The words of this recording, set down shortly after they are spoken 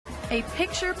A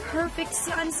picture-perfect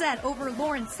sunset over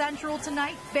Lawrence Central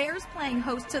tonight. Bears playing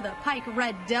host to the Pike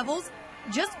Red Devils.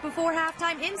 Just before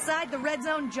halftime, inside the red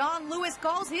zone, John Lewis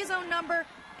calls his own number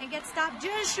and gets stopped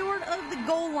just short of the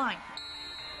goal line.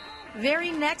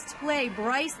 Very next play,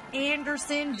 Bryce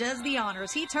Anderson does the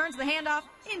honors. He turns the handoff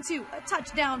into a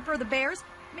touchdown for the Bears,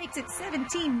 makes it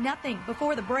 17-0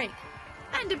 before the break.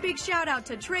 And a big shout out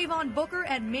to Trayvon Booker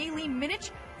and Maylee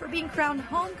Minich for being crowned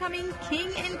homecoming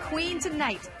king and queen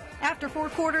tonight. After 4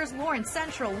 quarters, Lawrence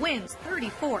Central wins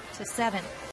 34-7.